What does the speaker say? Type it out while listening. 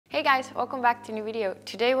Hey guys, welcome back to a new video.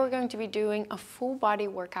 Today we're going to be doing a full body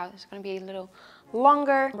workout. It's going to be a little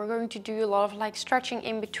longer. We're going to do a lot of stretching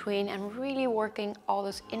in between and really working all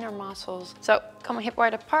those inner muscles. So come hip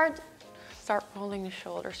wide apart, start rolling the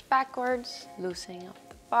shoulders backwards, loosening up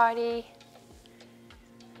the body.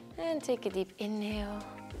 And take a deep inhale.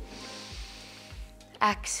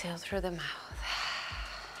 Exhale through the mouth.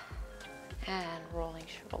 And rolling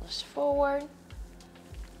shoulders forward.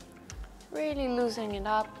 Really loosening it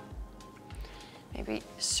up. Maybe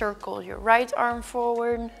circle your right arm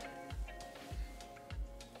forward.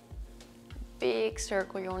 Big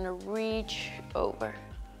circle, you want to reach over.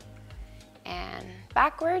 And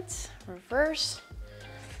backwards, reverse.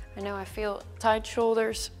 I know I feel tight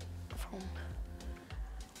shoulders from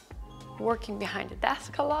working behind the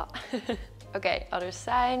desk a lot. Okay, other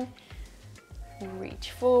side.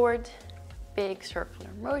 Reach forward, big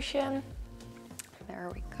circular motion.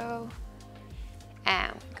 There we go.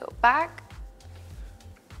 And we go back.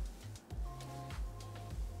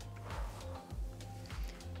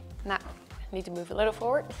 Now, I need to move a little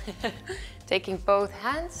forward. Taking both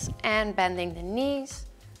hands and bending the knees.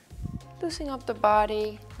 Loosening up the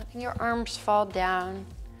body, letting your arms fall down.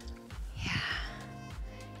 Yeah.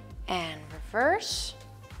 And reverse.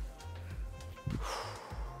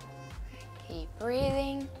 Keep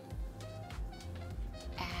breathing.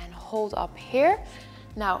 And hold up here.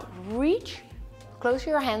 Now reach, close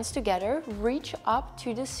your hands together, reach up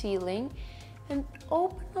to the ceiling and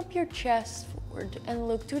open up your chest forward and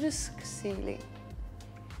look to the ceiling.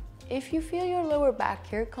 If you feel your lower back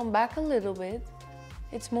here, come back a little bit.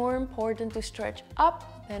 It's more important to stretch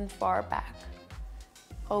up than far back.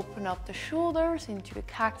 Open up the shoulders into a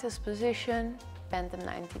cactus position, bend them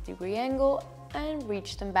 90-degree angle and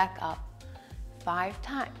reach them back up 5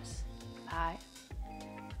 times. 5.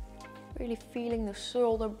 Really feeling the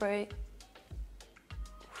shoulder blade.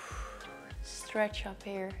 Stretch up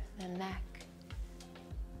here, the neck.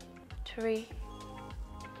 3,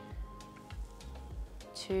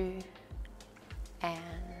 2, and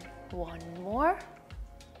 1 more.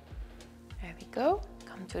 There we go.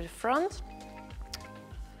 Come to the front.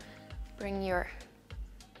 Bring your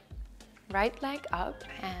right leg up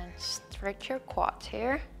and stretch your quads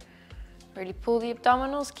here. Really pull the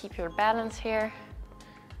abdominals, keep your balance here.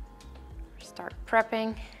 Start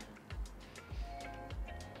prepping.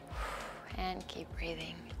 And keep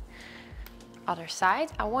breathing. Other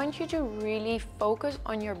side, I want you to really focus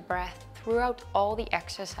on your breath throughout all the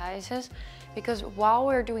exercises, because while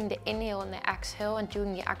we're doing the inhale and the exhale and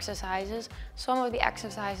doing the exercises, some of the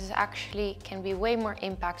exercises actually can be way more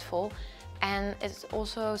impactful and it's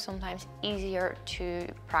also sometimes easier to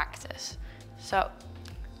practice. So,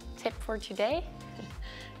 tip for today,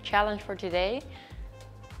 challenge for today,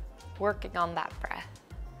 working on that breath.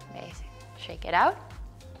 Amazing. Shake it out.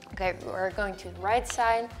 Okay, we're going to the right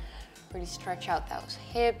side. Really stretch out those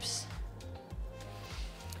hips.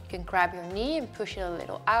 You can grab your knee and push it a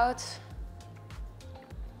little out.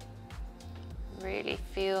 Really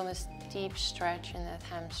feel this deep stretch in that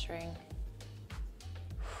hamstring.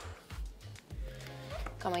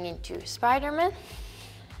 Coming into Spider-Man.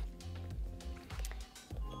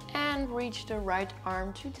 And reach the right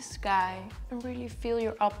arm to the sky and really feel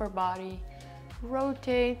your upper body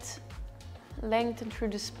rotate, lengthen through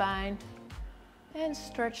the spine. And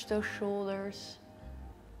stretch those shoulders,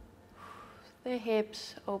 the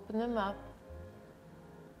hips, open them up.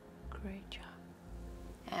 Great job.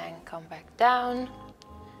 And come back down.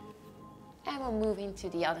 And we're moving to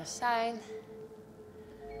the other side.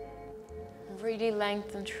 Really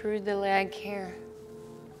lengthen through the leg here.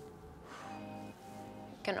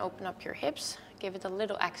 You can open up your hips, give it a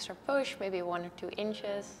little extra push, maybe 1 or 2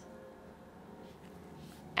 inches.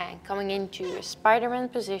 And coming into a Spider-Man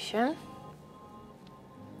position.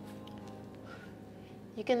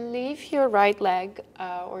 You can leave your right leg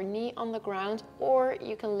or knee on the ground, or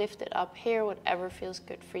you can lift it up here, whatever feels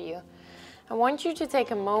good for you. I want you to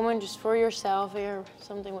take a moment just for yourself here,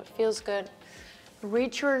 something that feels good.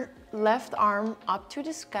 Reach your left arm up to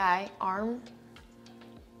the sky, arm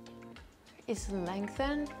is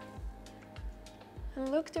lengthened. And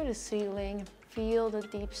look to the ceiling, feel the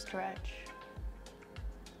deep stretch.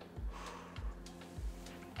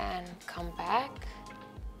 And come back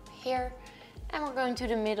here. And we're going to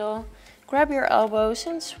the middle. Grab your elbows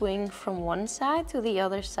and swing from one side to the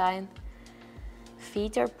other side.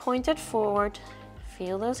 Feet are pointed forward.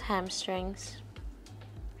 Feel those hamstrings.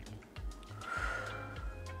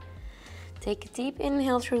 Take a deep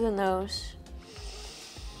inhale through the nose.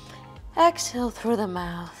 Exhale through the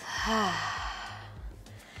mouth.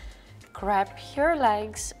 Grab your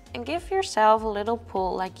legs and give yourself a little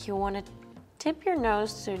pull like you want to Tip your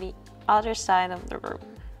nose to the other side of the room.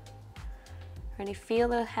 Really feel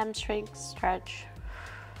the hamstrings stretch.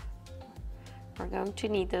 We're going to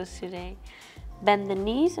need those today. Bend the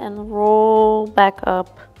knees and roll back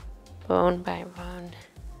up, bone by bone.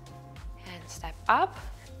 And step up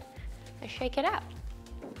and shake it out.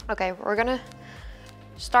 Okay, we're gonna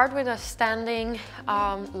start with a standing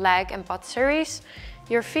leg and butt series.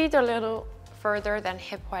 Your feet a little further than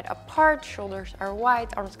hip width apart, shoulders are wide,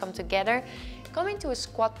 arms come together. Come into a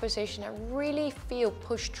squat position and really feel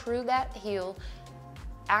push through that heel.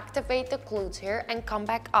 Activate the glutes here and come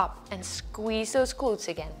back up and squeeze those glutes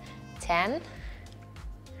again. 10,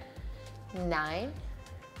 9,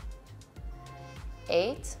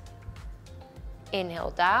 8,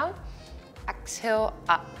 inhale down, exhale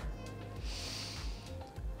up.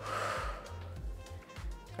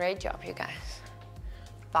 Great job, you guys.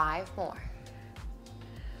 5 more.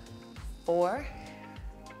 4,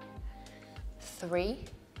 3,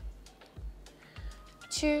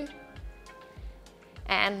 2,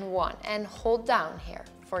 and 1. And hold down here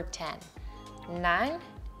for 10, 9,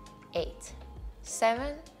 8,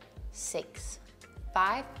 7, 6,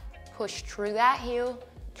 5. Push through that heel,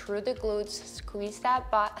 through the glutes, squeeze that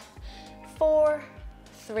butt. 4,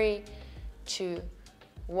 3, 2,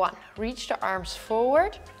 1. Reach the arms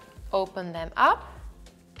forward, open them up,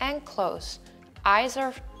 and close. Eyes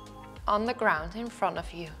are on the ground in front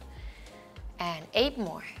of you. And 8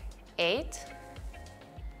 more. 8,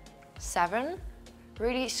 7.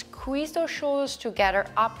 Really squeeze those shoulders together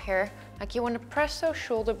up here, like you want to press those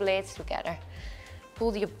shoulder blades together.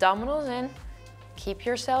 Pull the abdominals in, keep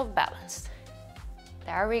yourself balanced.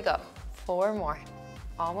 There we go. 4 more.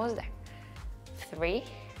 Almost there. 3,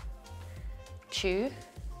 2,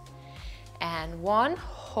 and 1.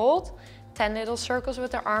 Hold. 10 little circles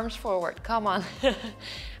with the arms forward. Come on.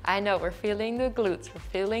 I know, we're feeling the glutes. We're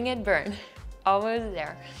feeling it burn. Almost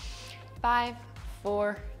there. 5,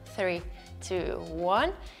 4, 3, 2,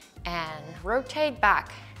 1. And rotate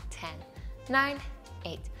back. 10, 9,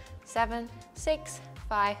 8, 7, 6,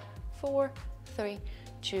 5, 4, 3,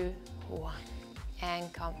 2, 1.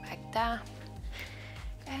 And come back down.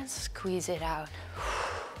 And squeeze it out.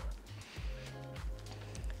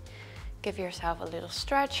 Give yourself a little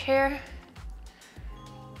stretch here.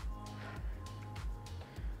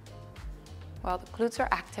 While the glutes are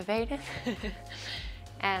activated.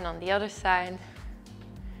 And on the other side.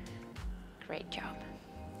 Great job.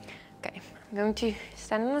 Okay, I'm going to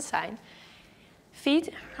stand on the side.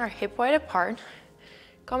 Feet are hip width apart.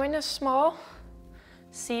 Come in a small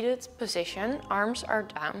seated position. Arms are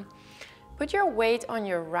down. Put your weight on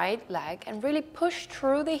your right leg and really push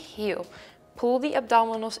through the heel. Pull the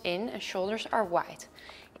abdominals in and shoulders are wide.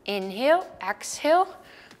 Inhale, exhale.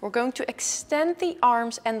 We're going to extend the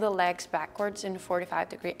arms and the legs backwards in a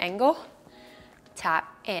 45-degree angle. Tap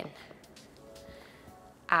in.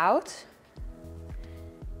 Out.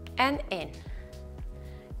 And in.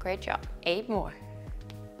 Great job. 8 more.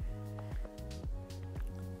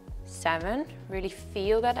 7. Really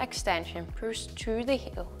feel that extension. Push through the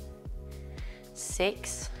heel.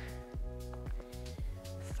 6.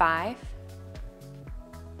 5.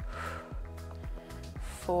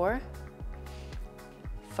 4.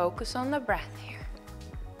 Focus on the breath here.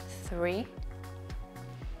 3.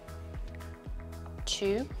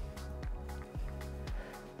 2.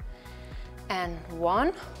 And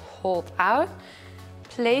 1. Hold out.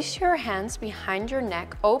 Place your hands behind your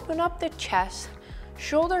neck. Open up the chest.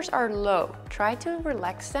 Shoulders are low. Try to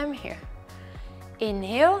relax them here.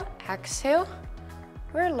 Inhale, exhale.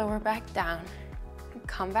 We're lower back down. And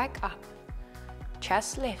come back up.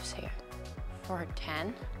 Chest lifts here. For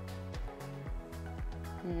 10.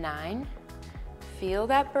 9. Feel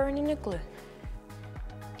that burn in the glute.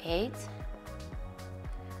 8.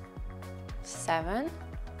 7.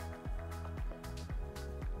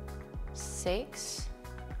 6.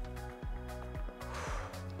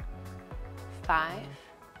 5.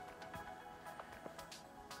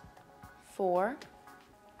 4.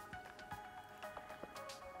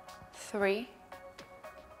 3.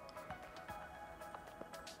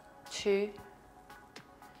 2.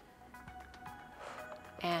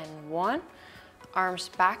 And 1. Arms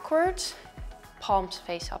backwards, palms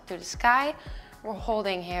face up to the sky. We're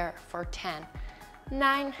holding here for 10,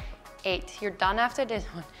 9, 8. You're done after this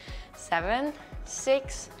one. 7,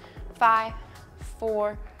 6, 5,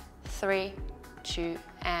 4, 3, 2,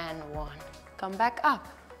 and 1. Come back up.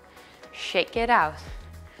 Shake it out.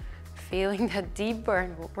 Feeling that deep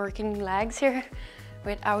burn. Working legs here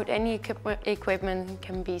without any equipment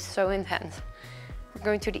can be so intense. We're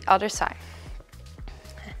going to the other side.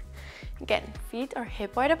 Again, feet are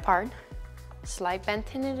hip width apart. Slight bend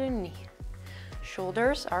into the knee.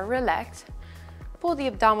 shoulders are relaxed. Pull the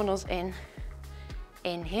abdominals in.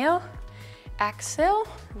 Inhale, exhale,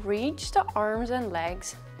 reach the arms and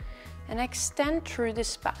legs and extend through the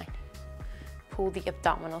spine. Pull the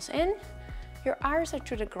abdominals in. Your eyes are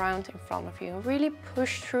to the ground in front of you. Really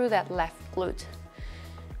push through that left glute.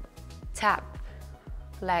 Tap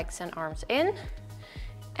legs and arms in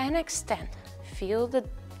and extend. Feel the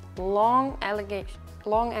long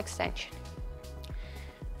extension.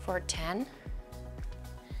 For 10,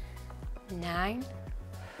 9,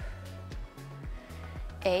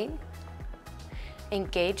 8,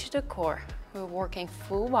 engage the core. We're working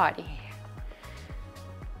full body here.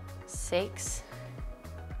 6,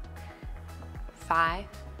 5,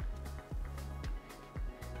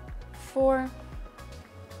 4,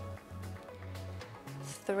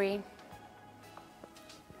 3,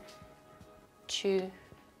 2,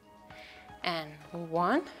 and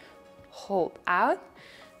 1. Hold out.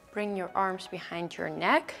 Bring your arms behind your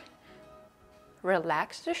neck.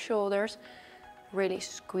 Relax the shoulders. Really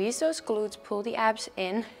squeeze those glutes, pull the abs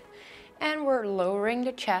in, and we're lowering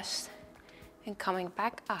the chest and coming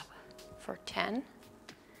back up for 10,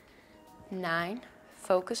 9,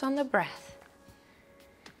 focus on the breath.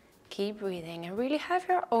 Keep breathing and really have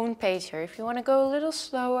your own pace here. If you want to go a little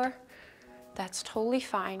slower, that's totally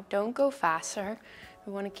fine. Don't go faster.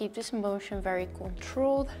 We want to keep this motion very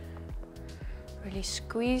controlled. Really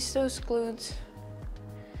squeeze those glutes.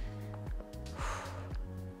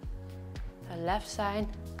 The left side,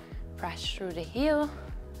 press through the heel.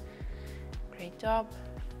 Great job.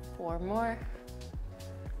 4 more.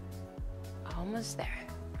 Almost there.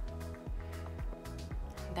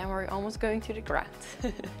 Then we're almost going to the ground.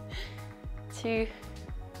 2,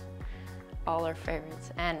 all our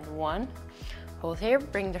favorites, and 1. Hold here,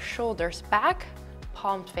 bring the shoulders back,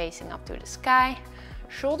 palms facing up to the sky.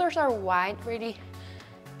 Shoulders are wide, really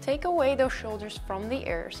take away those shoulders from the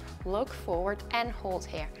ears. Look forward and hold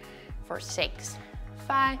here for 6,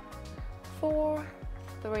 5, 4,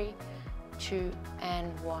 3, 2,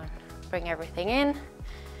 and 1. Bring everything in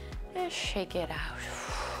and shake it out.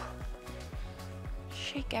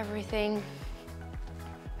 Shake everything.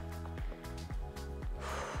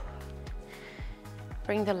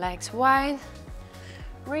 Bring the legs wide.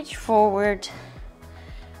 Reach forward.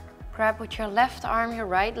 Grab with your left arm your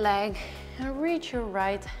right leg and reach your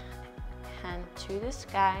right hand to the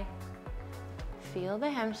sky. Feel the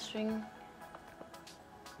hamstring.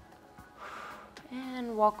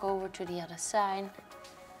 And walk over to the other side.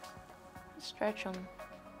 Stretch on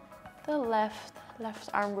the left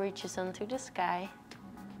arm reaches onto the sky.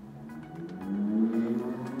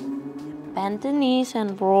 Bend the knees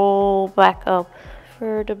and roll back up,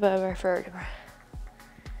 vertebra by vertebra.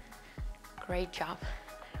 Great job.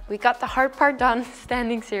 We got the hard part done,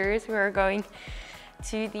 standing serious. We are going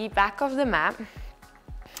to the back of the mat.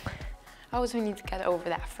 Oh, so we need to get over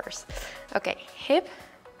that first. Okay,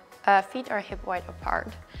 feet are hip wide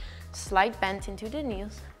apart. Slight bend into the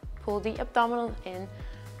knees. Pull the abdominal in.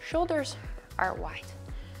 Shoulders are wide.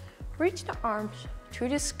 Reach the arms to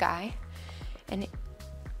the sky and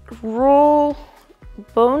roll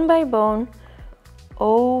bone by bone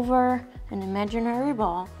over an imaginary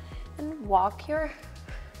ball and walk your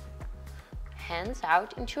hands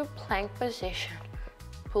out into a plank position.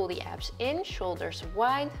 Pull the abs in, shoulders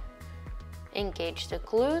wide, engage the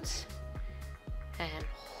glutes and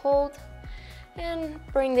hold, and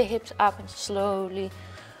bring the hips up and slowly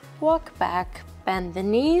walk back. Bend the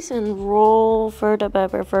knees and roll vertebra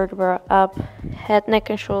by vertebra up. Head, neck,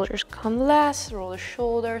 and shoulders come last. Roll the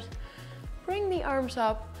shoulders. Bring the arms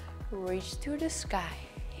up. Reach to the sky.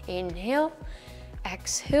 Inhale.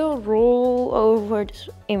 Exhale. Roll over this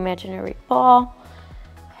imaginary ball.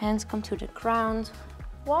 Hands come to the ground.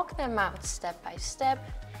 Walk them out step by step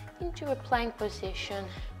into a plank position.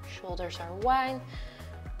 Shoulders are wide.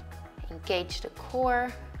 Engage the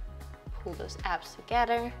core. Pull those abs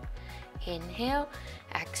together. Inhale,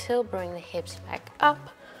 exhale, bring the hips back up.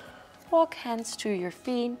 Walk hands to your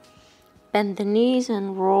feet. Bend the knees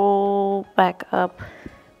and roll back up.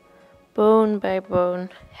 Bone by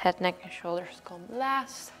bone, head, neck, and shoulders come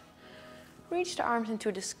last. Reach the arms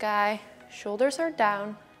into the sky. Shoulders are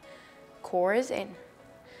down. Core is in.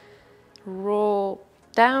 Roll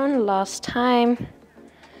down, last time.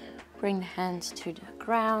 Bring the hands to the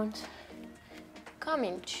ground. Come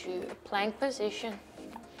into a plank position.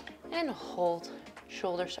 And hold.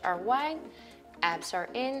 Shoulders are wide, abs are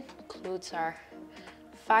in, glutes are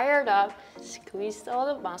fired up. Squeeze all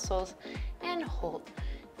the muscles and hold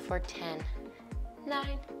for 10,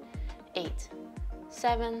 9, 8,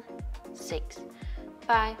 7, 6,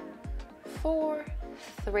 5, 4,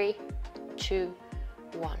 3, 2,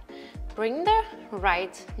 1. Bring the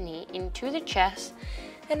right knee into the chest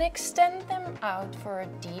and extend them out for a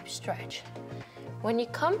deep stretch. When you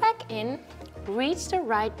come back in, reach the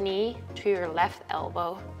right knee to your left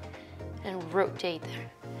elbow and rotate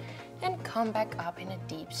there. And come back up in a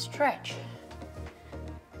deep stretch.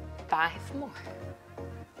 5 more.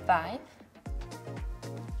 5,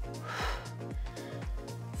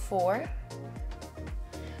 4,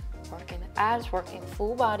 working the abs, working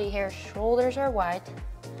full body here, shoulders are wide.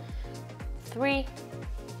 3,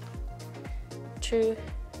 2,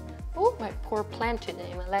 oh, my poor plant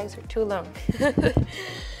today, my legs are too long.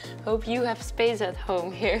 Hope you have space at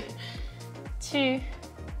home here. 2,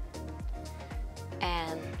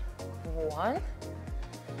 and 1.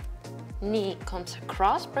 Knee comes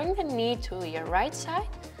across, bring the knee to your right side,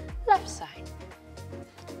 left side.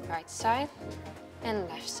 Right side and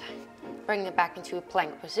left side. Bring it back into a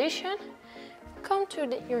plank position. Come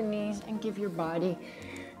to your knees and give your body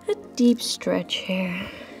a deep stretch here.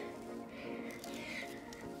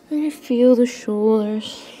 Really feel the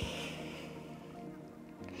shoulders.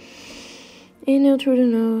 Inhale through the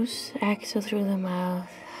nose, exhale through the mouth.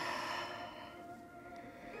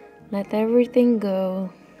 Let everything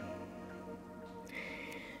go.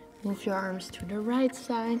 Move your arms to the right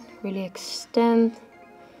side, really extend,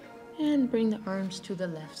 and bring the arms to the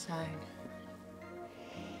left side.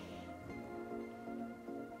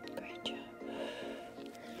 Great job.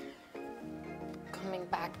 Coming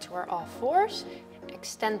back to our all fours,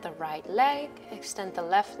 extend the right leg, extend the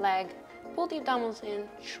left leg, pull the abdominals in,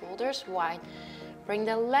 shoulders wide. Bring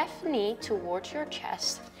the left knee towards your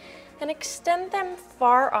chest and extend them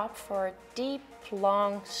far up for a deep,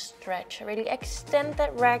 long stretch. Really extend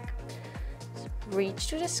that rack, reach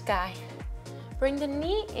to the sky. Bring the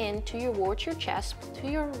knee in towards your chest, to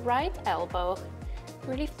your right elbow.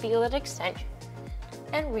 Really feel that extension.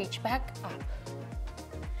 And reach back up.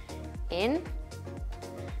 In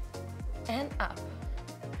and up.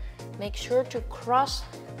 Make sure to cross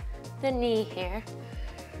the knee here,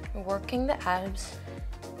 working the abs.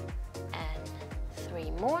 And 3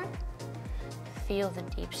 more. Feel the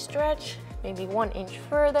deep stretch, maybe 1 inch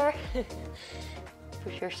further.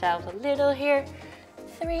 Push yourself a little here.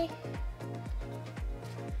 3,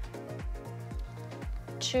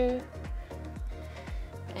 2,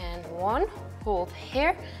 and 1. Hold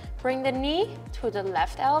here. Bring the knee to the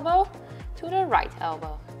left elbow, to the right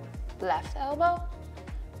elbow. Left elbow,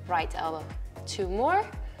 right elbow. 2 more.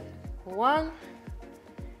 1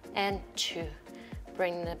 and 2.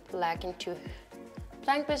 Bring the leg into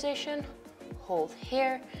plank position. Hold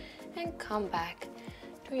here and come back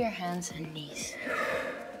to your hands and knees.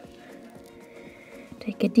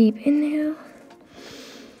 Take a deep inhale.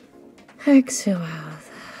 Exhale out.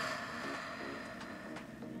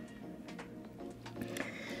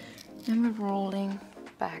 And we're rolling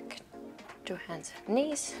back to hands and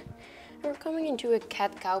knees. And we're coming into a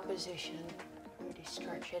cat-cow position. Really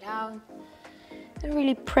stretch it out. And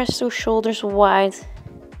really press those shoulders wide.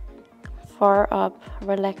 Far up,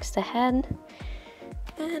 relax the head.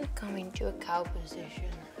 And come into a cow position.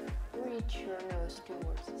 Reach your nose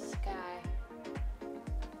towards the sky.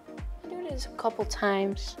 Do this a couple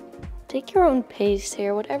times. Take your own pace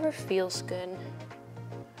here, whatever feels good.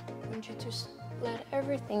 I want you to let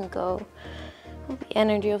everything go. With the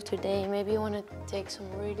energy of today, maybe you want to take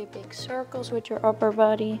some really big circles with your upper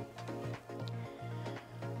body.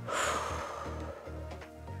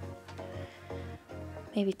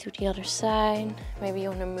 Maybe to the other side. Maybe you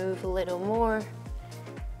want to move a little more.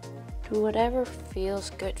 Do whatever feels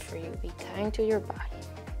good for you. Be kind to your body.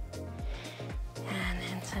 And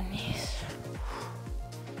hands and knees.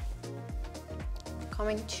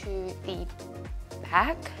 Coming to the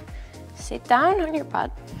back. Sit down on your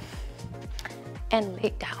butt and lay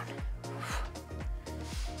down.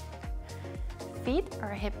 Feet are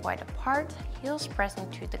hip wide apart, heels pressing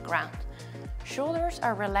to the ground. Shoulders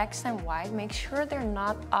are relaxed and wide. Make sure they're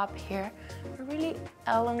not up here. Really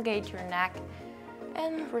elongate your neck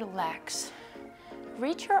and relax.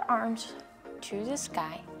 Reach your arms to the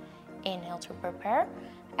sky. Inhale to prepare.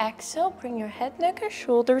 Exhale, bring your head, neck, and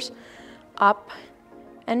shoulders up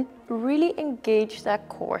and really engage that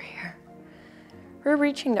core here. We're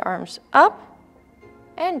reaching the arms up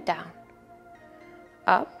and down,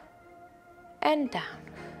 up and down,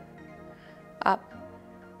 up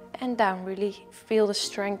and down. Really feel the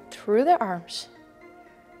strength through the arms.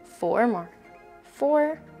 4 more.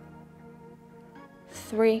 4,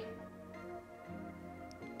 3,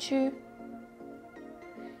 2,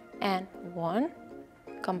 and 1.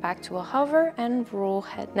 Come back to a hover and roll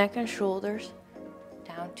head, neck, and shoulders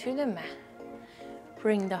down to the mat.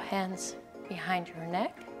 Bring the hands behind your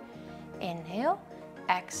neck. Inhale,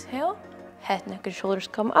 exhale, head, neck, and shoulders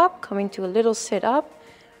come up, coming to a little sit up,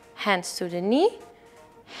 hands to the knee,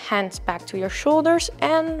 hands back to your shoulders,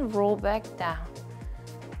 and roll back down.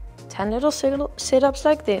 10 little sit-ups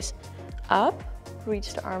like this. Up,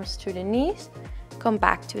 reach the arms to the knees, come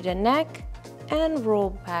back to the neck, and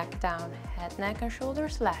roll back down. Head, neck, and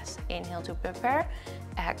shoulders last. Inhale to prepare.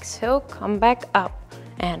 Exhale, come back up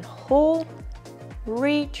and hold,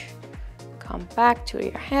 reach, come back to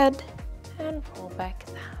your head, and roll back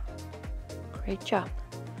down. Great job.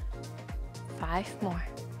 5 more.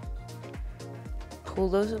 Pull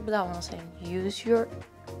those abdominals in. Use your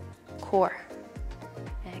core.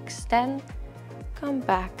 Extend, come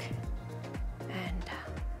back, and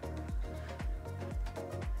down.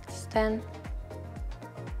 Extend.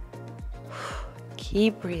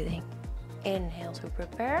 Keep breathing. Inhale to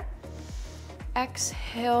prepare.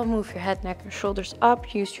 Exhale, move your head, neck, and shoulders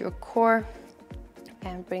up. Use your core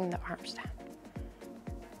and bring the arms down.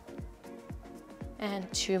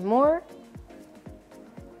 And 2 more.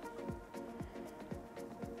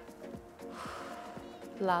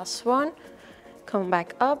 Last one. Come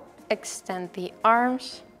back up, extend the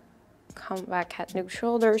arms, come back, head, neck,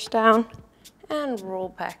 shoulders down, and roll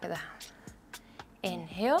back down.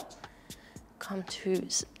 Inhale, come to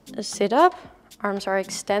a sit up, arms are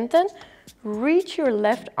extended. Reach your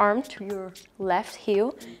left arm to your left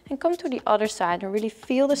heel and come to the other side and really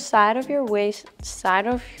feel the side of your waist, side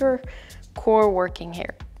of your core working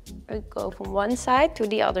here. Go from one side to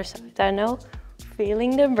the other side. I know,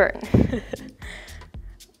 feeling the burn.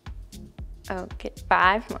 Okay,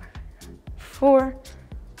 5 more. 4,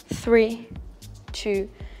 3, 2,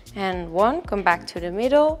 and 1. Come back to the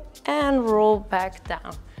middle and roll back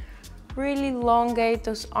down. Really elongate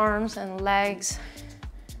those arms and legs.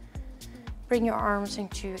 Bring your arms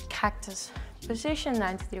into a cactus position,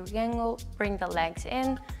 90-degree angle. Bring the legs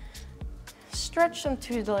in. Stretch them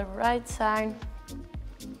to the right side.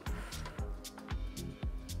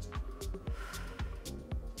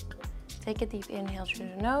 Take a deep inhale through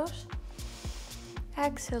the nose.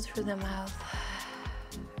 Exhale through the mouth.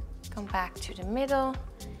 Come back to the middle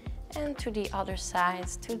and to the other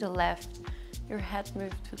sides, to the left. Your head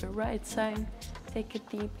moves to the right side. Take a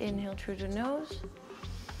deep inhale through the nose.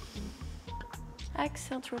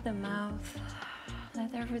 Exhale through the mouth.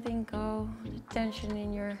 Let everything go. The tension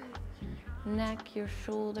in your neck, your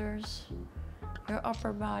shoulders, your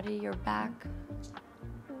upper body, your back.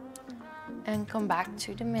 And come back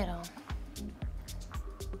to the middle.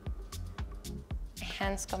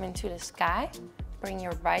 Hands come into the sky. Bring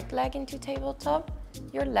your right leg into tabletop,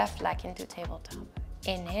 your left leg into tabletop.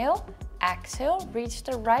 Inhale, exhale, reach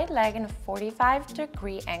the right leg in a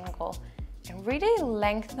 45-degree angle and really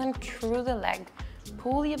lengthen through the leg.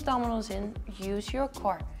 Pull the abdominals in, use your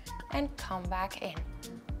core, and come back in.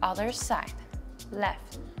 Other side,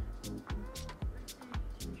 left.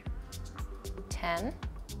 10,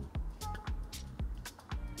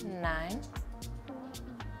 9,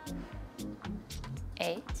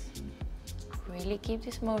 8, really keep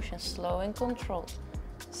this motion slow and controlled.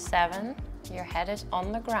 7, your head is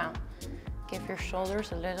on the ground. Give your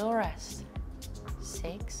shoulders a little rest.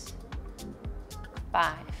 6,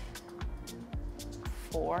 5,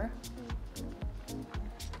 4,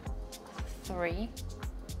 3,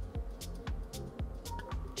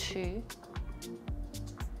 2,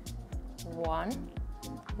 1.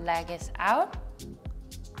 Leg is out,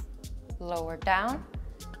 lower down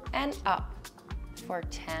and up. For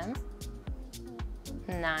 10,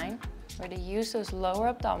 9, really use those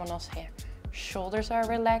lower abdominals here. Shoulders are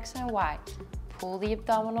relaxed and wide. Pull the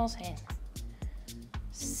abdominals in.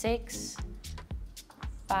 6,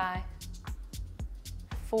 5,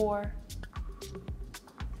 4,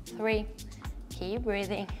 3, keep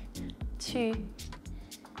breathing, 2,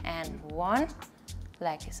 and 1.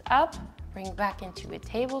 Leg is up, bring back into a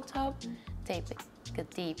tabletop. Take a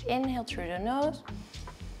deep inhale through the nose.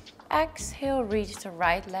 Exhale, reach the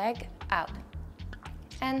right leg out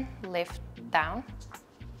and lift down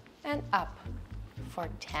and up for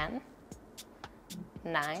 10,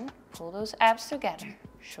 9, pull those abs together,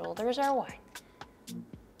 shoulders are wide,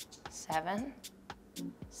 7,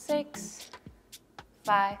 6,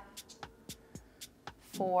 5,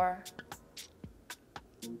 4,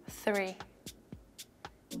 3,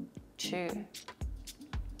 2,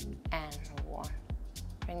 and 1.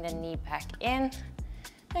 Bring the knee back in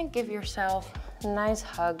and give yourself a nice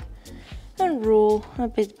hug and roll a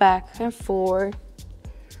bit back and forward.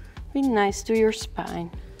 Be nice to your spine.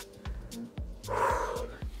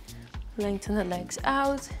 Lengthen the legs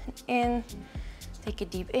out and in. Take a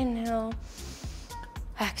deep inhale.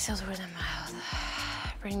 Exhale through the mouth.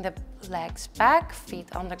 Bring the legs back,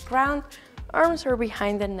 feet on the ground. Arms are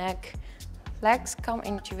behind the neck. Legs come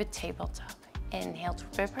into a tabletop. Inhale to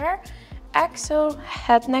prepare. Exhale,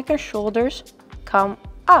 head, neck, and shoulders come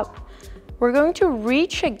up. We're going to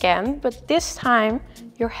reach again, but this time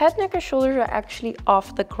your head, neck, and shoulders are actually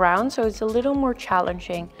off the ground, so it's a little more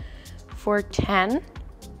challenging. For 10,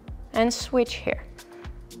 and switch here.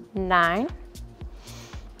 9,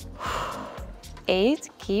 8,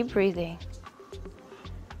 keep breathing.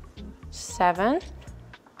 7,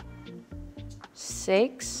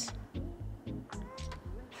 6,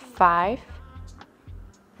 5,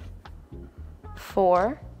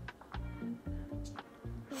 4,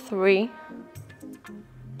 3,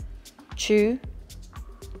 2,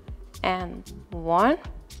 and 1.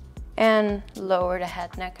 And lower the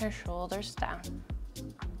head, neck, and shoulders down.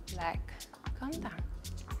 Leg, come down.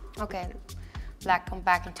 Okay, leg come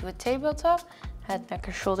back into a tabletop. Head, neck,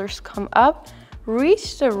 and shoulders come up.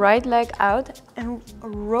 Reach the right leg out and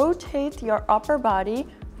rotate your upper body.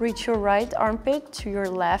 Reach your right armpit to your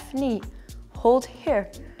left knee. Hold here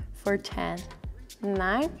for 10,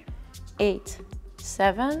 9, 8,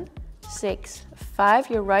 7, 6, 5.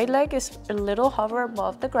 Your right leg is a little hover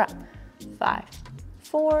above the ground. 5,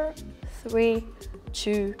 4, 3,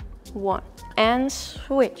 2, 1. And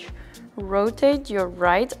switch. Rotate your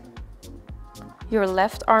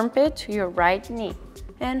left armpit to your right knee.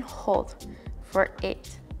 And hold for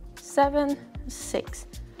 8, 7, 6,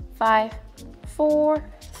 5, 4,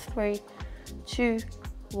 3, 2,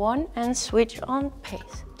 1. And switch on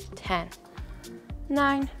pace. 10,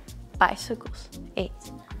 9, bicycles. 8,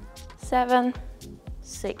 7,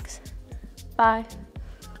 6, 5,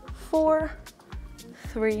 4,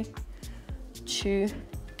 3, 2,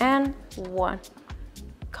 and 1.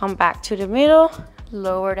 Come back to the middle,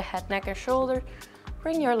 lower the head, neck, and shoulder.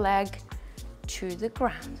 Bring your leg to the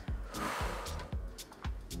ground.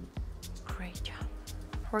 Great job.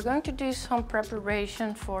 We're going to do some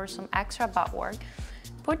preparation for some extra butt work.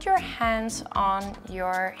 Put your hands on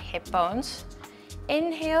your hip bones.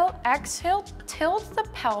 Inhale, exhale, tilt the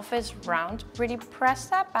pelvis round. Really press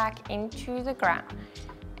that back into the ground.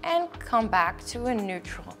 And come back to a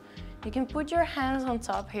neutral. You can put your hands on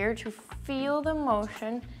top here to feel the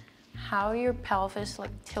motion, how your pelvis like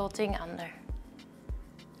tilting under.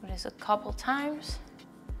 Do this a couple times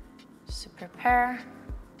just to prepare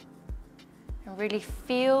and really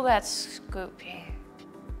feel that scoop here.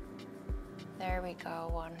 There we go,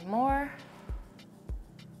 one more.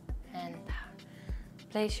 And down.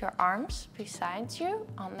 Place your arms beside you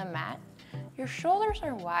on the mat. Your shoulders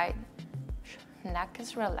are wide. Neck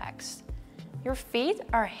is relaxed. Your feet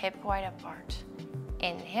are hip wide apart.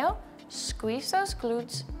 Inhale, squeeze those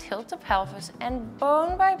glutes, tilt the pelvis, and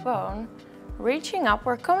bone by bone, reaching up,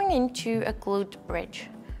 we're coming into a glute bridge.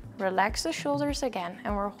 Relax the shoulders again,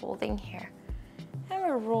 and we're holding here. And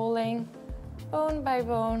we're rolling bone by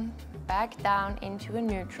bone back down into a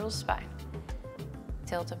neutral spine.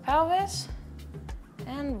 Tilt the pelvis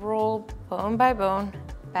and roll bone by bone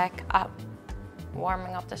back up.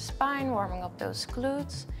 Warming up the spine, warming up those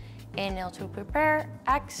glutes. Inhale to prepare,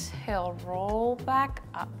 exhale, roll back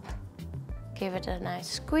up. Give it a nice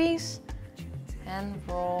squeeze and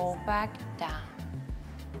roll back down.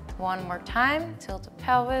 One more time, tilt the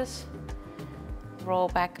pelvis, roll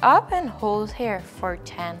back up and hold here for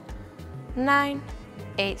 10, 9,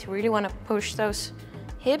 8. Really want to push those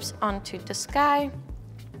hips onto the sky.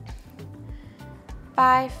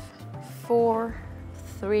 5, 4,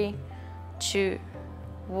 3, 2,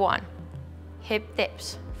 1. Hip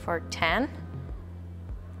dips for 10,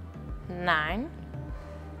 9,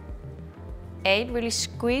 8. Really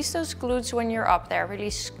squeeze those glutes when you're up there. Really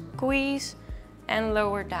squeeze and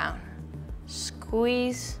lower down.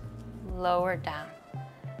 Squeeze, lower down.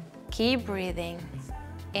 Keep breathing.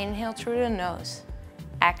 Inhale through the nose.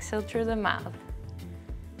 Exhale through the mouth.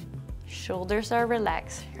 Shoulders are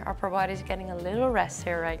relaxed. Your upper body is getting a little rest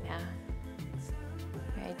here right now.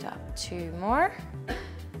 Right up. 2 more.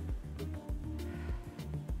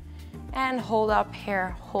 And hold up here.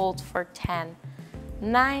 Hold for 10,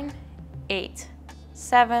 9, 8,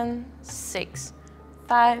 7, 6,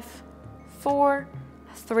 5, 4,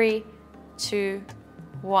 3, 2,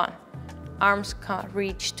 1. Arms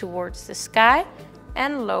reach towards the sky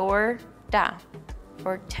and lower down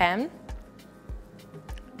for 10,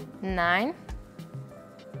 9,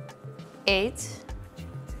 8,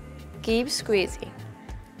 keep squeezing,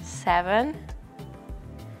 7,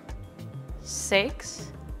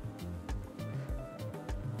 6,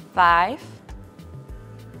 5,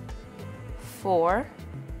 4,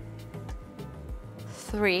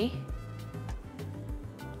 3,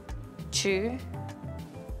 2,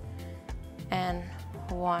 and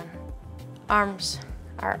 1. Arms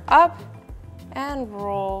are up, and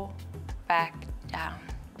roll back down.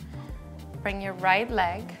 Bring your right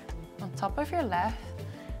leg on top of your left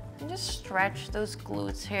and just stretch those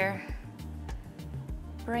glutes here.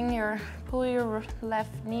 Pull your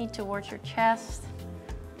left knee towards your chest.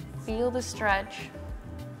 Feel the stretch.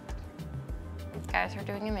 You guys are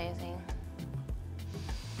doing amazing.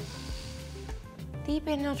 Deep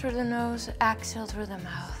inhale through the nose, exhale through the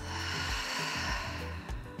mouth.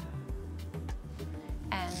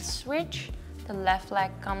 And switch. The left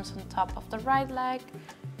leg comes on top of the right leg.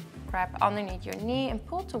 Grab underneath your knee and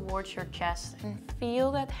pull towards your chest and feel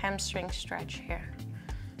that hamstring stretch here.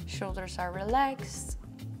 Shoulders are relaxed.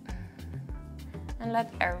 And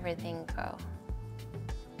let everything go.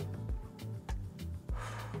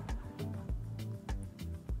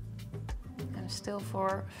 I'm still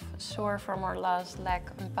sore from our last leg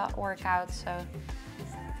and butt workout, so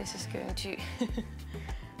this is going to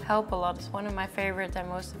help a lot. It's one of my favorite and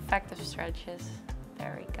most effective stretches.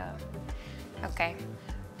 There we go. Okay,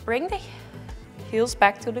 bring the heels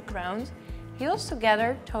back to the ground. Heels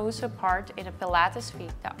together, toes apart in a Pilates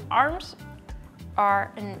feet. The arms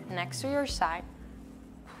are next to your side.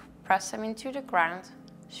 Press them into the ground.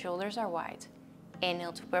 Shoulders are wide.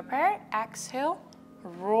 Inhale to prepare. Exhale.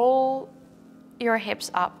 Roll your hips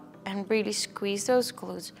up and really squeeze those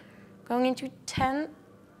glutes. Going into 10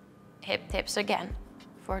 hip dips again.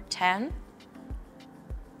 For 10,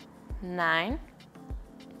 9,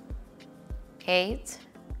 8,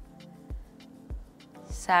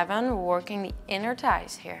 7. Working the inner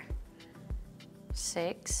thighs here.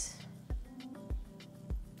 6,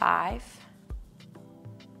 5,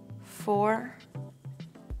 4,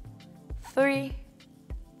 3,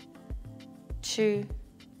 2,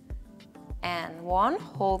 and 1.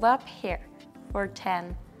 Hold up here for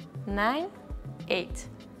 10, 9, 8,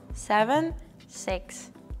 7,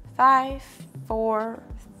 6, 5, 4,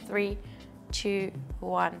 3, 2,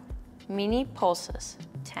 1. Mini pulses.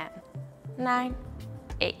 10, 9,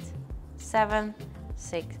 8, 7,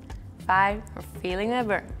 6, 5. We're feeling that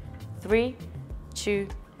burn. 3, 2,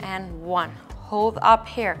 and 1. Hold up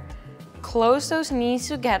here. Close those knees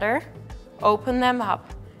together, open them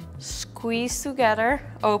up. Squeeze together,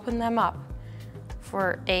 open them up.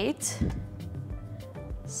 For 8,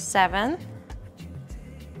 7,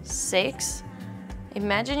 6.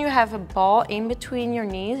 Imagine you have a ball in between your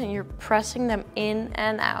knees and you're pressing them in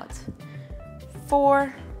and out.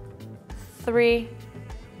 4, 3,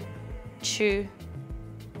 2,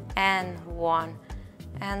 and 1.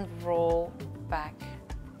 And roll back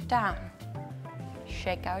down.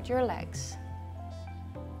 Shake out your legs.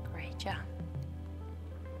 Great job.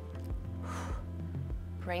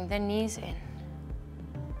 Bring the knees in.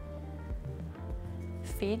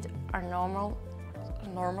 Feet are normal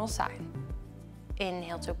side.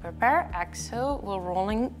 Inhale to prepare. Exhale, we're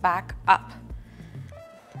rolling back up.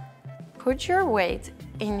 Put your weight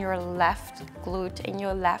in your left glute, in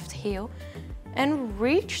your left heel, and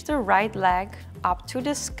reach the right leg up to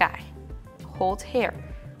the sky. Hold here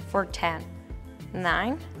for 10,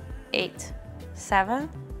 9, 8, 7,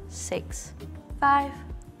 6, 5,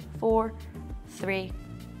 4, 3,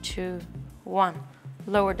 2, 1.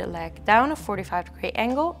 Lower the leg down a 45-degree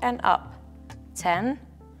angle and up. 10,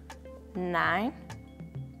 9,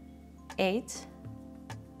 8,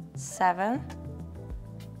 7,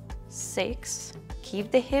 6.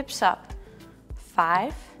 Keep the hips up.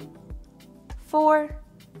 5, 4,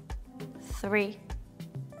 3,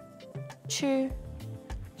 2,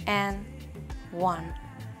 and 1.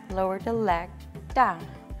 Lower the leg down.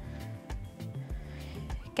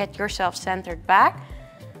 Get yourself centered back.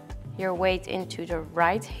 Your weight into the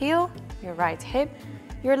right heel, your right hip.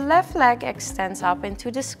 Your left leg extends up into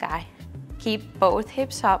the sky. Keep both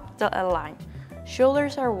hips up to align.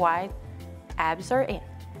 Shoulders are wide, abs are in.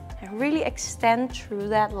 And really extend through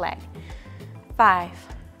that leg. 5,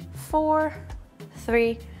 4,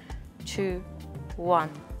 3, 2, 1.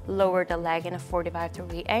 Lower the leg in a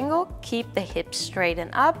 45-degree angle. Keep the hips straight and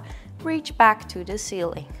up. Reach back to the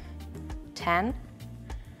ceiling. 10,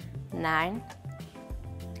 9,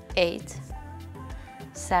 8,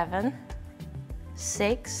 7,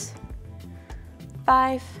 6,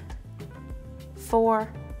 5,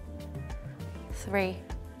 4, 3,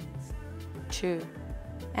 2,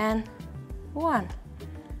 and 1.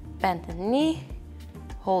 Bend the knee,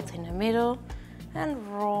 hold in the middle, and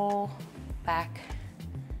roll back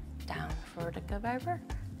down for the goodbye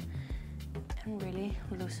burp. And really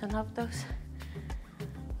loosen up those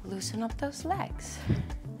legs.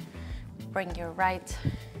 Bring your right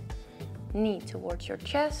knee towards your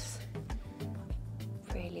chest.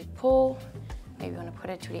 Really pull. Maybe you want to put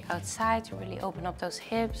it to the outside to really open up those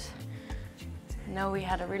hips. know we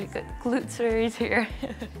had a really good glute series here.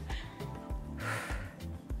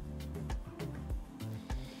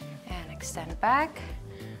 And extend back.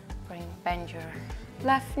 Bend your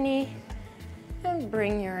left knee and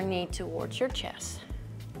bring your knee towards your chest.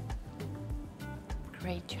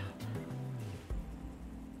 Great job.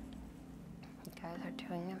 You guys are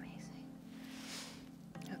doing amazing.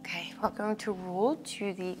 Okay, we're going to roll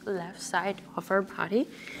to the left side of our body.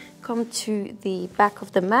 Come to the back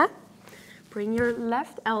of the mat. Bring your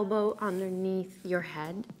left elbow underneath your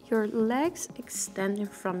head. Your legs extend in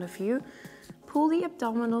front of you. Pull the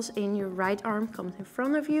abdominals in, your right arm comes in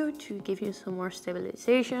front of you to give you some more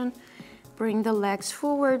stabilization. Bring the legs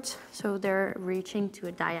forward so they're reaching to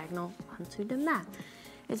a diagonal onto the mat.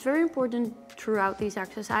 It's very important throughout these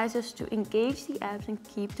exercises to engage the abs and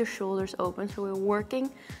keep the shoulders open. So we're working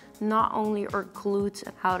not only our glutes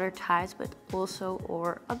and outer thighs, but also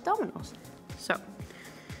our abdominals. So,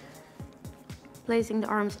 placing the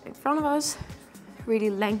arms in front of us, really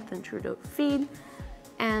lengthen through the feet.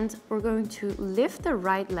 And we're going to lift the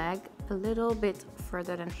right leg a little bit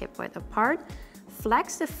further than hip width apart.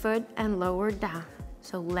 Flex the foot and lower down.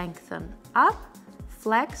 So lengthen up,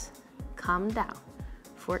 flex, come down.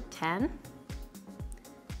 For 10,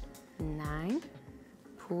 9,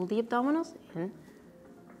 pull the abdominals in.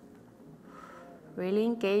 Really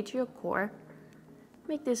engage your core.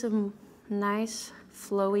 Make this a nice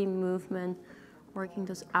flowy movement, working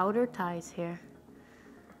those outer thighs here.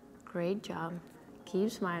 Great job.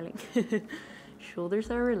 Keep smiling.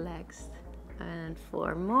 Shoulders are relaxed. And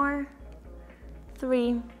 4 more.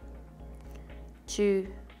 3, 2,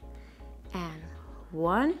 and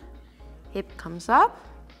 1. Hip comes up,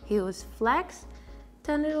 heels flex.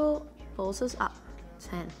 10 little pulses up.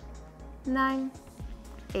 10, 9,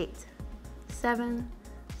 8, 7,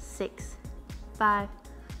 6, 5,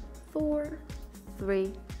 4,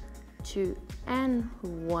 3, 2, and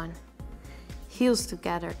 1. Heels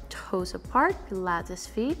together, toes apart, Pilates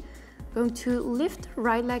feet. Going to lift the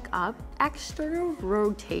right leg up, external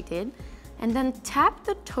rotated, and then tap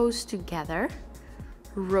the toes together,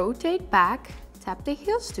 rotate back, tap the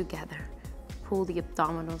heels together. Pull the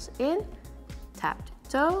abdominals in, tap the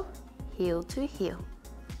toe, heel to heel.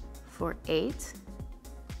 For 8,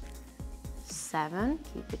 7,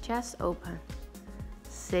 keep the chest open.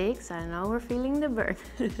 6, I know we're feeling the burn.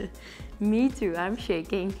 Me too, I'm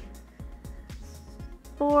shaking.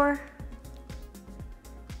 4,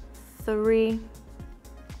 3,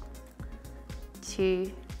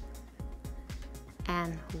 2,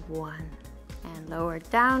 and 1. And lower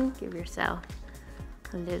down, give yourself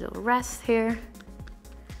a little rest here.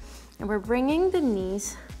 And we're bringing the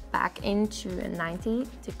knees back into a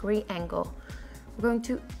 90-degree angle. We're going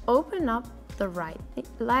to open up the right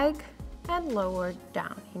leg and lower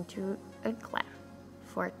down into a clamp.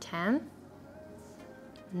 For 10,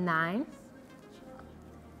 9,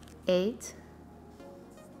 8,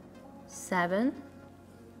 7,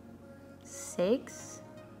 6,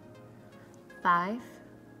 5,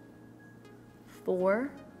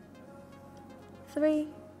 4, 3,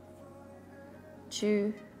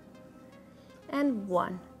 2, and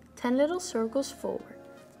 1. 10 little circles forward.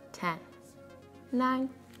 10, 9,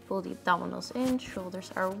 pull the abdominals in,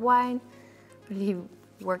 shoulders are wide. Really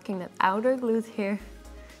working that outer glute here.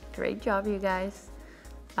 Great job, you guys.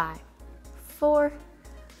 5, 4,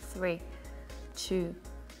 3, 2,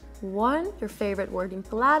 1. Your favorite word in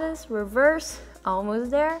Pilates, reverse,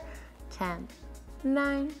 almost there. 10,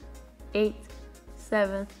 9, 8,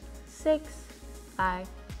 7, 6, 5,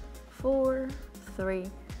 4,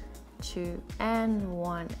 3, 2, and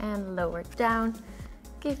 1. And lower down.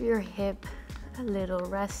 Give your hip a little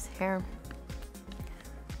rest here.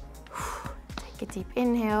 Take a deep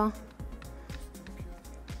inhale.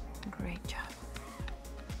 Great job.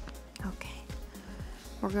 Okay.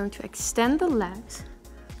 We're going to extend the legs.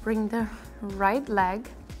 Bring the right leg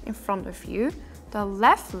in front of you. The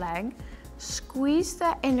left leg, squeeze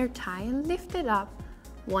the inner thigh and lift it up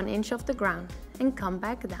 1 inch off the ground and come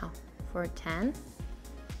back down for 10,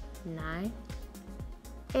 9,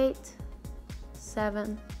 8,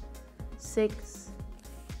 7, 6,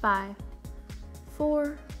 5,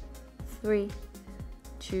 4, 3,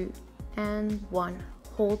 2, and 1.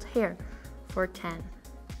 Hold here for 10,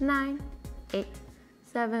 9, 8,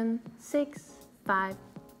 7, 6, 5,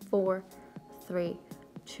 4, 3,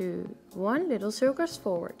 2, 1. Little circles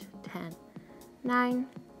forward. 10, 9,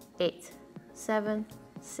 8, 7,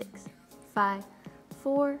 6, 5,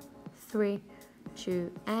 4, 3,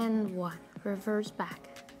 2, and 1. Reverse back.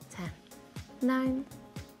 10, 9,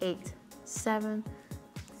 8, 7.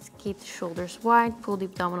 Keep the shoulders wide. Pull the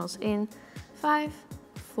abdominals in. 5,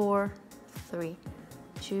 4, 3,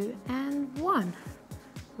 2, and 1.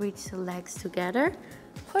 Reach the legs together,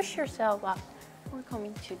 push yourself up. We're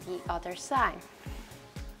coming to the other side.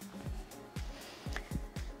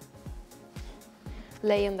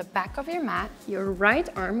 Lay on the back of your mat, your right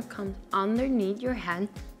arm comes underneath your head,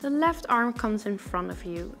 the left arm comes in front of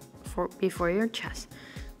you before your chest.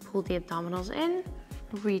 Pull the abdominals in,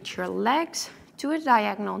 reach your legs to a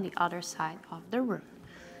diagonal on the other side of the room.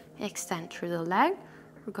 Extend through the leg,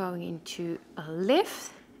 we're going into a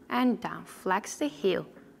lift and down. Flex the heel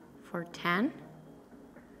for 10,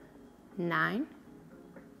 9,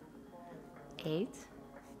 8,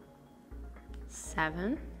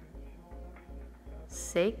 7,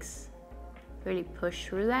 6, really push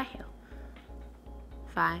through that heel.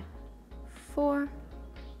 5, 4,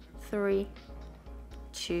 3,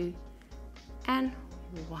 2, and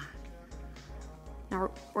 1.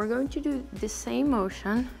 Now we're going to do the same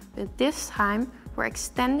motion, but this time we're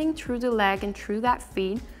extending through the leg and through that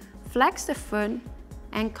feet. Flex the foot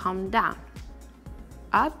and come down.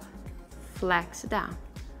 Up, flex down.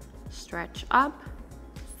 Stretch up,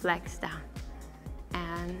 flex down.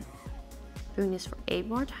 And doing this for 8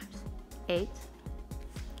 more times. 8,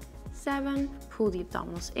 7, pull the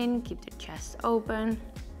abdominals in, keep the chest open.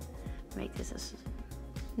 Make this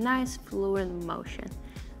a nice fluid motion.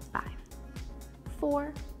 5,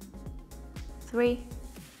 4, 3,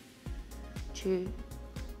 2,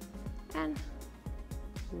 and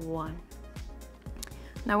 1.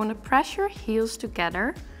 Now I want to press your heels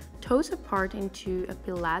together, toes apart into a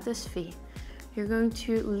Pilates V. You're going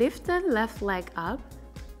to lift the left leg up,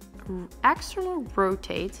 external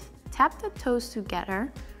rotate, tap the toes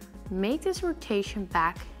together, make this rotation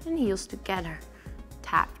back and heels together.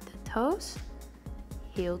 Tap the toes,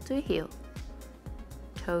 heel to heel,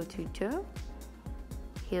 toe to toe,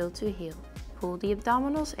 heel to heel. Pull the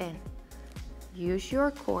abdominals in. Use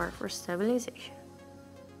your core for stabilization.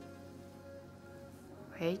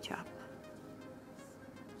 Great job.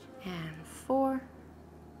 And 4,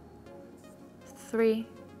 3,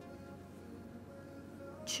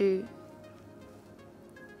 2,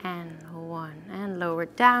 and 1. And lower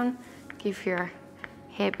down. Give your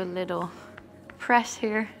hip a little press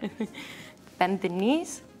here. Bend the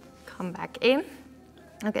knees. Come back in.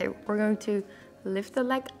 Okay, we're going to lift the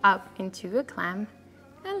leg up into a clamp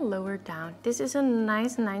and lower down. This is a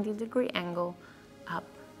nice 90-degree angle, up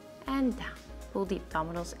and down. Pull the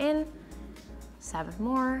abdominals in. 7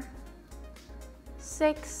 more.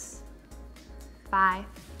 6, 5,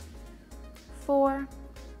 4,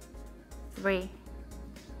 3,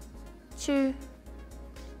 2,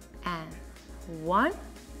 and 1.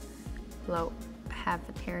 Low, have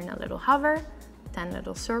it here in a little hover. 10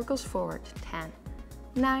 little circles forward. 10,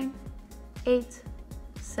 9, 8,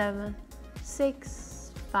 7,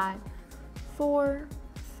 6, 5, 4,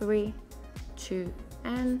 3, 2,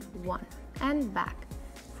 and 1. And back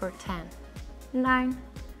for 10, 9,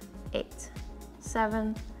 8,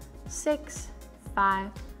 7, 6,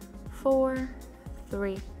 5, 4,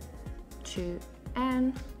 3, 2,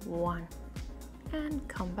 and 1. And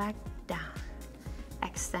come back down.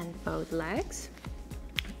 Extend both legs.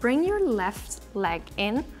 Bring your left leg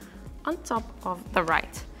in on top of the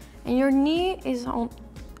right. And your knee is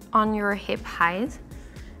on your hip height.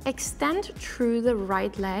 Extend through the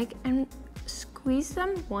right leg and squeeze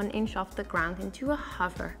them 1 inch off the ground into a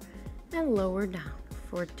hover. And lower down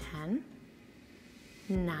for 10,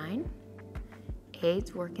 9,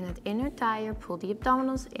 8, working at inner thigh, pull the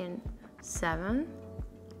abdominals in. 7,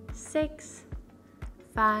 6,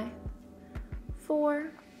 5,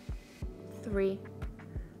 4, 3,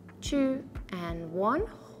 2, and 1.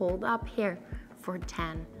 Hold up here for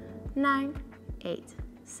 10, 9, 8,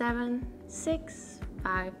 7, 6,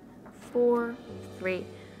 5, 4, 3,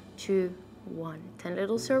 2, 1. 10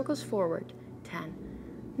 little circles forward. 10,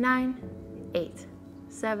 9, 8,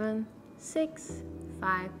 7, 6,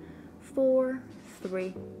 5, 4,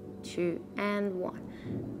 3, 2, and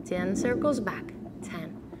 1. 10 circles back.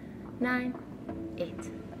 10, 9,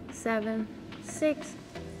 8, 7, 6,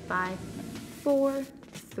 5, 4,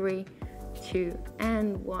 3, 2,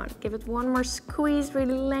 and 1. Give it 1 more squeeze,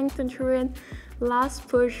 really lengthen through it. Last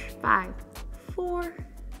push. 5, 4,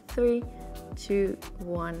 3, 2,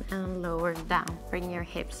 1, and lower down. Bring your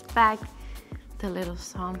hips back. The little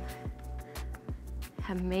song.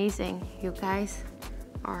 Amazing. You guys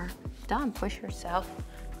are done. Push yourself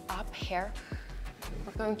up here.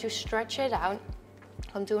 We're going to stretch it out.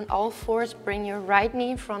 I'm doing all fours. Bring your right knee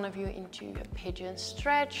in front of you into a pigeon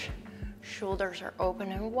stretch. Shoulders are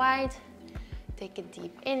open and wide. Take a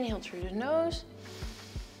deep inhale through the nose.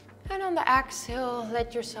 And on the exhale,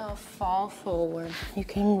 let yourself fall forward. You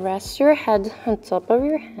can rest your head on top of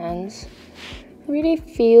your hands. Really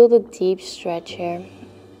feel the deep stretch here.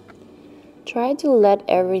 Try to let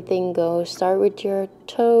everything go. Start with your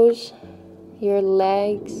toes, your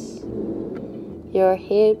legs, your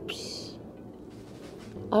hips,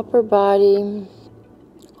 upper body,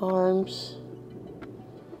 arms,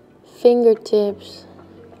 fingertips.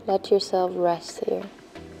 Let yourself rest here.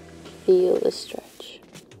 Feel the stretch.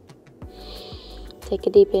 Take a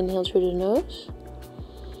deep inhale through the nose.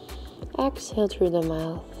 Exhale through the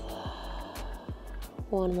mouth.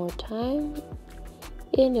 One more time.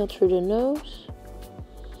 Inhale through the nose.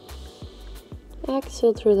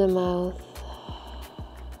 Exhale through the mouth.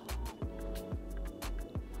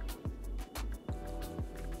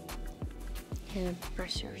 And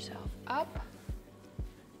press yourself up.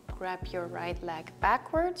 Grab your right leg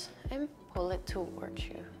backwards and pull it towards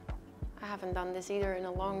you. I haven't done this either in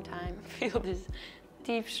a long time. Feel this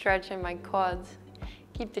deep stretch in my quads.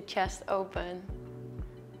 Keep the chest open.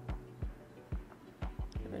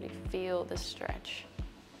 Really feel the stretch.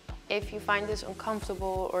 If you find this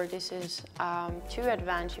uncomfortable or this is too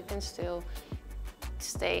advanced, you can still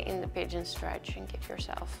stay in the pigeon stretch and give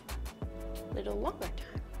yourself a little longer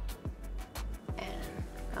time. And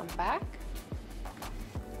come back.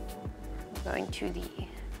 We're going to the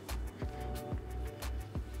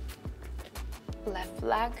left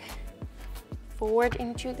leg forward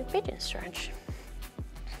into the pigeon stretch.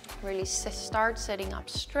 Really start sitting up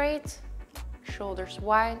straight, shoulders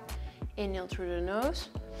wide. Inhale through the nose.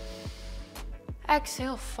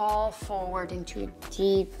 Exhale, fall forward into a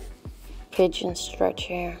deep pigeon stretch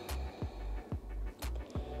here.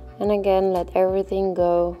 And again, let everything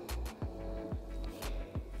go.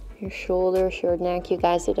 Your shoulders, your neck, you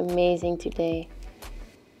guys did amazing today.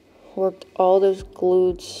 Worked all those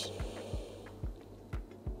glutes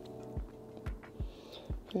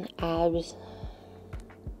and abs.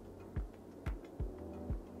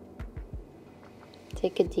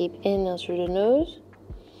 Take a deep inhale through the nose.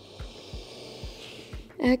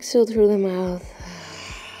 Exhale through the mouth.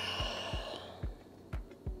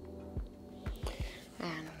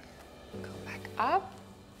 And go back up.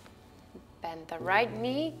 Bend the right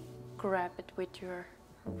knee. Grab it with your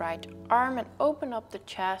right arm and open up the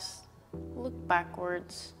chest. Look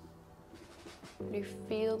backwards. You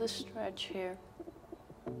feel the stretch here.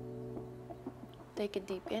 Take a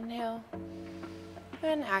deep inhale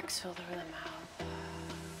and exhale through the mouth.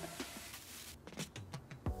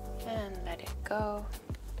 And let it go.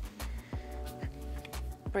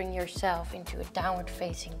 Bring yourself into a downward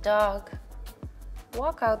facing dog.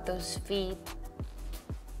 Walk out those feet.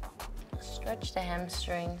 Stretch the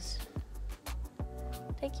hamstrings.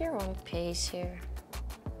 Take your own pace here.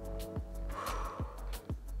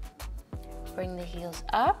 Bring the heels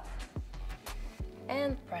up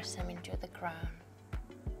and press them into the ground.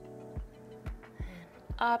 And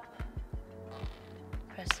up.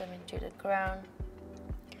 Press them into the ground.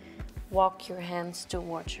 Walk your hands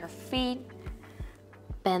towards your feet.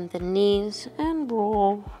 Bend the knees and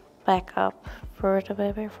roll back up further,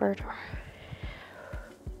 baby, further.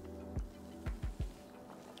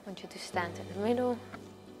 I want you to stand in the middle.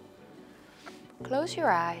 Close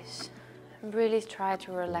your eyes and really try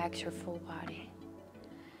to relax your full body.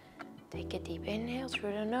 Take a deep inhale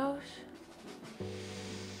through the nose.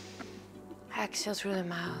 Exhale through the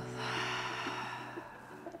mouth.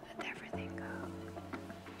 Let everything go.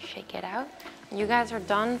 Shake it out. You guys are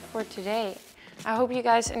done for today. I hope you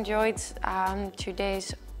guys enjoyed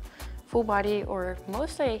today's full body or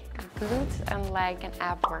mostly glute and leg and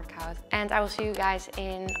ab workout. And I will see you guys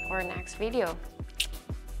in our next video.